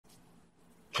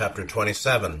Chapter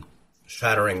 27,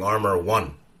 Shattering Armor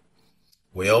I.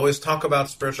 We always talk about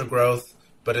spiritual growth,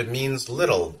 but it means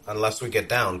little unless we get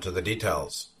down to the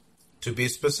details. To be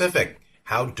specific,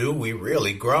 how do we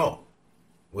really grow?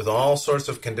 With all sorts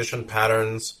of conditioned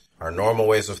patterns, our normal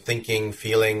ways of thinking,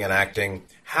 feeling, and acting,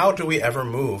 how do we ever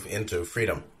move into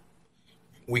freedom?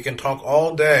 We can talk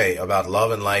all day about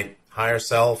love and light, higher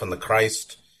self, and the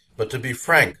Christ, but to be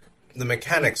frank, the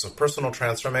mechanics of personal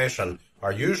transformation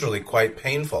are usually quite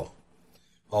painful.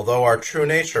 Although our true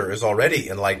nature is already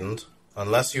enlightened,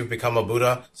 unless you've become a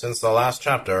Buddha since the last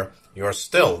chapter, you are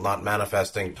still not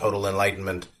manifesting total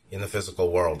enlightenment in the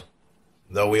physical world.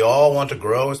 Though we all want to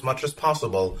grow as much as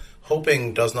possible,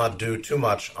 hoping does not do too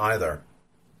much either.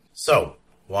 So,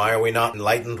 why are we not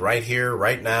enlightened right here,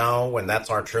 right now, when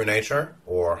that's our true nature,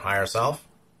 or higher self?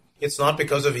 It's not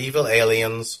because of evil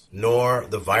aliens, nor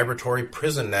the vibratory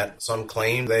prison net some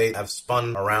claim they have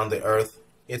spun around the earth.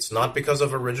 It's not because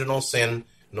of original sin,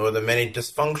 nor the many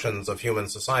dysfunctions of human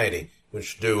society,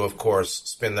 which do, of course,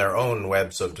 spin their own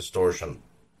webs of distortion.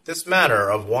 This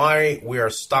matter of why we are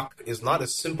stuck is not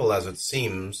as simple as it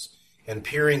seems, and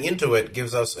peering into it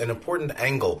gives us an important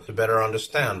angle to better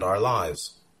understand our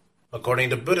lives. According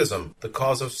to Buddhism, the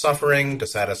cause of suffering,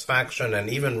 dissatisfaction,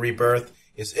 and even rebirth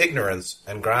is ignorance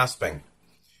and grasping.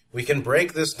 We can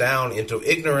break this down into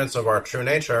ignorance of our true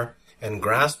nature and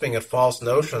grasping at false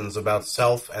notions about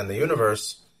self and the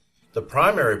universe. The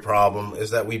primary problem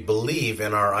is that we believe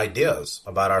in our ideas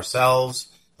about ourselves,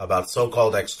 about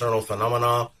so-called external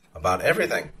phenomena, about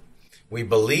everything. We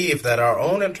believe that our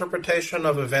own interpretation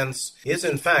of events is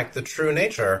in fact the true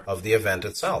nature of the event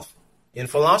itself. In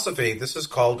philosophy, this is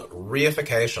called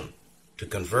reification, to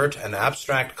convert an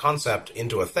abstract concept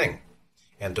into a thing.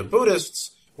 And to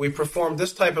Buddhists, we perform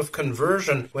this type of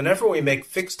conversion whenever we make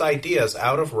fixed ideas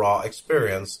out of raw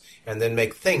experience and then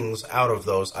make things out of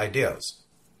those ideas.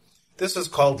 This is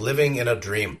called living in a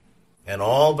dream, and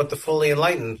all but the fully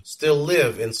enlightened still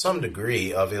live in some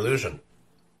degree of illusion.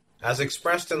 As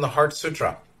expressed in the Heart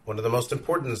Sutra, one of the most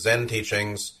important Zen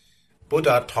teachings,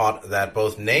 Buddha taught that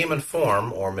both name and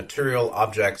form, or material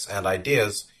objects and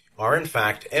ideas, are in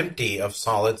fact empty of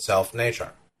solid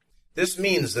self-nature. This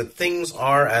means that things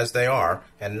are as they are,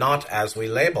 and not as we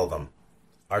label them.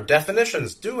 Our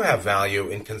definitions do have value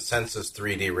in consensus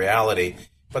 3D reality,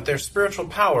 but their spiritual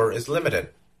power is limited.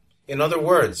 In other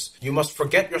words, you must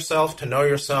forget yourself to know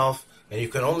yourself, and you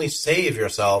can only save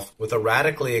yourself with a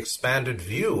radically expanded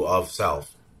view of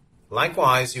self.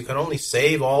 Likewise, you can only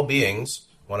save all beings,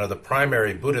 one of the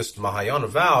primary Buddhist Mahayana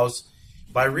vows,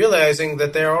 by realizing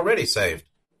that they are already saved.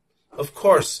 Of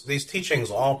course, these teachings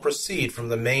all proceed from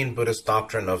the main Buddhist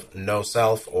doctrine of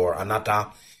no-self, or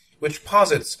anatta, which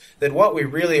posits that what we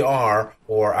really are,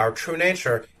 or our true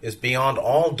nature, is beyond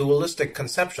all dualistic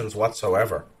conceptions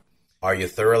whatsoever. Are you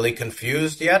thoroughly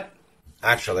confused yet?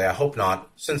 Actually, I hope not,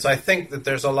 since I think that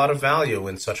there's a lot of value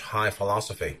in such high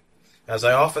philosophy. As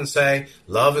I often say,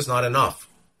 love is not enough.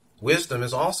 Wisdom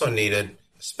is also needed,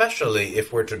 especially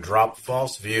if we're to drop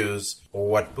false views or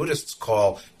what Buddhists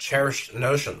call cherished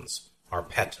notions, our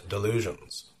pet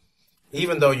delusions.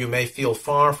 Even though you may feel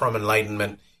far from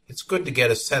enlightenment, it's good to get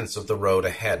a sense of the road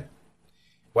ahead.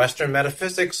 Western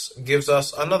metaphysics gives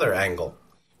us another angle.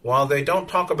 While they don't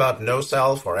talk about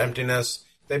no-self or emptiness,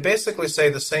 they basically say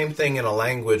the same thing in a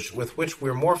language with which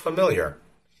we're more familiar.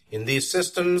 In these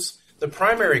systems, the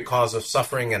primary cause of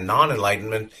suffering and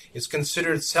non-enlightenment is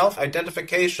considered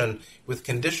self-identification with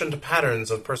conditioned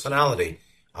patterns of personality,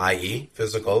 i.e.,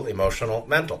 physical, emotional,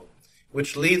 mental,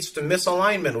 which leads to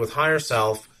misalignment with higher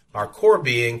self, our core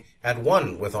being, at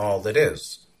one with all that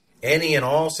is. Any and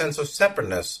all sense of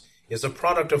separateness is a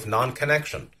product of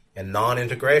non-connection and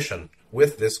non-integration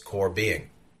with this core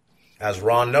being. As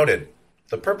Ron noted,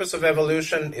 the purpose of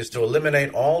evolution is to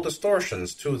eliminate all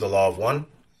distortions to the law of one,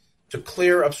 to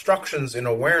clear obstructions in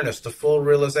awareness to full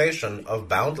realization of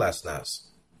boundlessness.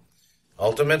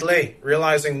 Ultimately,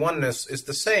 realizing oneness is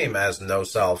the same as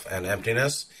no-self and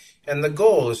emptiness, and the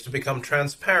goal is to become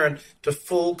transparent to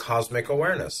full cosmic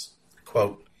awareness.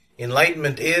 Quote,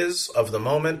 enlightenment is, of the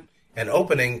moment, an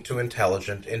opening to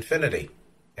intelligent infinity.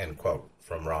 End quote,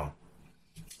 from Ra.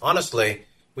 Honestly,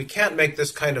 we can't make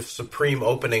this kind of supreme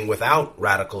opening without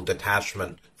radical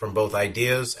detachment from both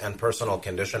ideas and personal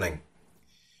conditioning.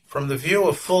 From the view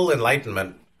of full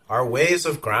enlightenment, our ways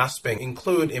of grasping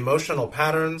include emotional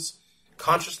patterns,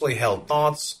 consciously held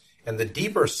thoughts, and the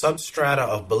deeper substrata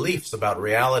of beliefs about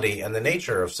reality and the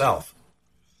nature of self.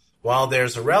 While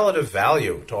there's a relative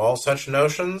value to all such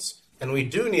notions, and we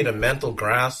do need a mental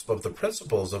grasp of the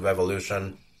principles of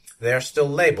evolution, they are still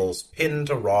labels pinned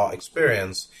to raw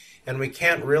experience, and we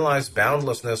can't realize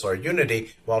boundlessness or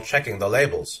unity while checking the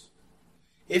labels.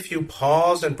 If you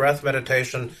pause in breath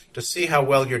meditation to see how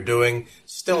well you're doing,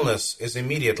 stillness is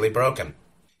immediately broken.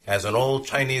 As an old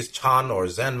Chinese Chan or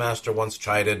Zen master once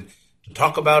chided, to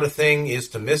talk about a thing is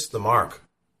to miss the mark.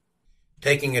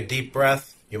 Taking a deep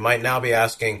breath, you might now be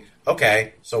asking,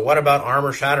 okay, so what about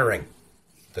armor shattering?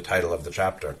 The title of the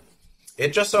chapter.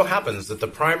 It just so happens that the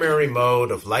primary mode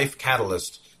of life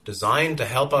catalyst designed to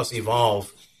help us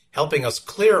evolve, helping us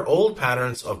clear old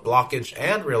patterns of blockage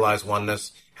and realize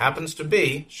oneness, happens to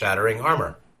be shattering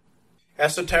armor.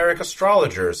 Esoteric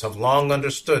astrologers have long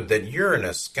understood that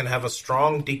Uranus can have a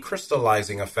strong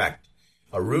decrystallizing effect,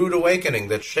 a rude awakening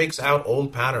that shakes out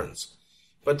old patterns.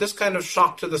 But this kind of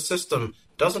shock to the system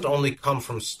doesn't only come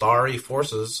from starry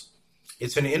forces.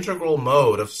 It's an integral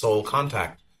mode of soul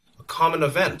contact, a common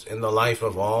event in the life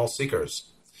of all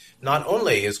seekers. Not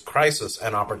only is crisis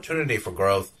an opportunity for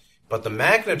growth, but the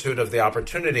magnitude of the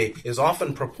opportunity is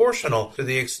often proportional to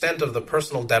the extent of the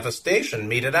personal devastation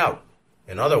meted out.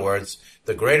 In other words,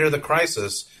 the greater the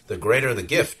crisis, the greater the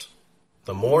gift.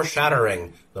 The more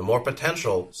shattering, the more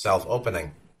potential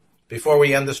self-opening. Before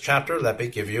we end this chapter, let me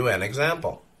give you an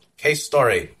example. Case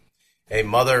story. A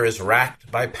mother is racked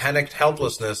by panicked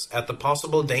helplessness at the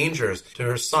possible dangers to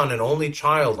her son and only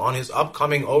child on his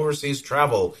upcoming overseas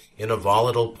travel in a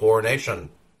volatile, poor nation.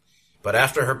 But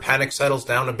after her panic settles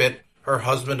down a bit, her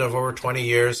husband of over 20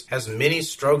 years has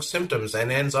mini-stroke symptoms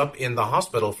and ends up in the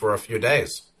hospital for a few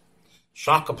days.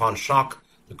 Shock upon shock,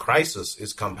 the crisis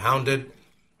is compounded.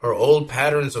 Her old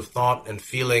patterns of thought and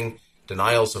feeling,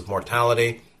 denials of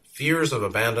mortality, fears of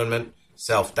abandonment,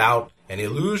 self-doubt, and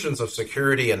illusions of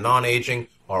security and non-aging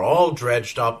are all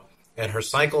dredged up, and her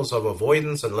cycles of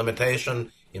avoidance and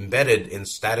limitation, embedded in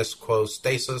status quo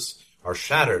stasis, are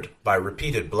shattered by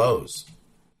repeated blows.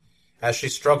 As she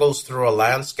struggles through a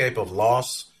landscape of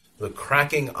loss, the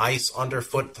cracking ice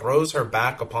underfoot throws her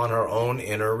back upon her own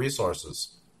inner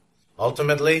resources.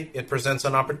 Ultimately, it presents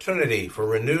an opportunity for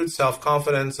renewed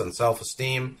self-confidence and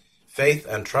self-esteem, faith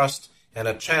and trust, and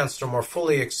a chance to more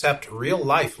fully accept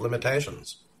real-life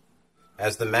limitations.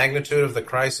 As the magnitude of the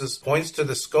crisis points to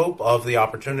the scope of the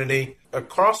opportunity, a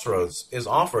crossroads is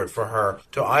offered for her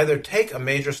to either take a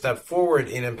major step forward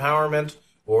in empowerment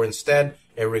or instead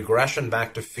a regression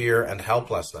back to fear and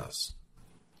helplessness.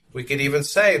 We could even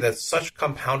say that such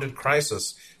compounded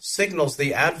crisis signals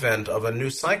the advent of a new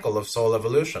cycle of soul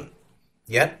evolution.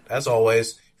 Yet, as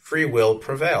always, free will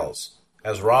prevails.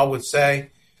 As Ra would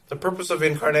say, the purpose of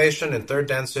incarnation in third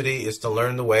density is to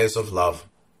learn the ways of love.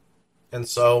 And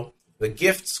so, the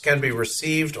gifts can be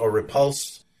received or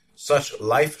repulsed. Such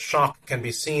life shock can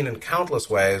be seen in countless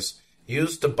ways,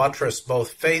 used to buttress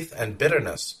both faith and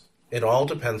bitterness. It all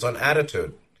depends on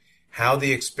attitude, how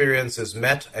the experience is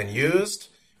met and used,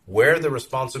 where the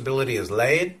responsibility is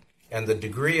laid, and the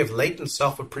degree of latent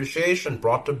self-appreciation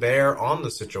brought to bear on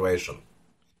the situation.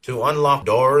 To unlock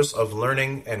doors of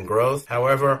learning and growth,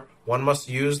 however, one must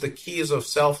use the keys of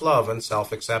self-love and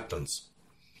self-acceptance.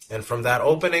 And from that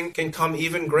opening can come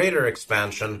even greater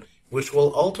expansion, which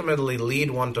will ultimately lead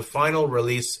one to final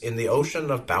release in the ocean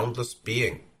of boundless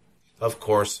being. Of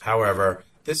course, however,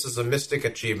 this is a mystic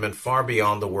achievement far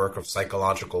beyond the work of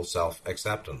psychological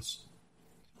self-acceptance.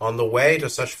 On the way to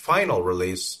such final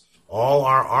release, all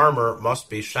our armor must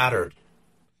be shattered.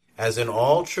 As in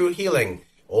all true healing,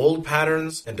 old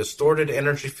patterns and distorted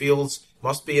energy fields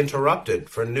must be interrupted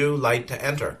for new light to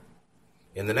enter.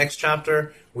 In the next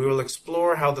chapter, we will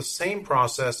explore how the same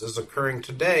process is occurring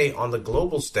today on the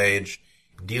global stage,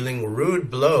 dealing rude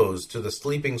blows to the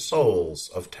sleeping souls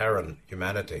of Terran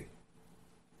humanity.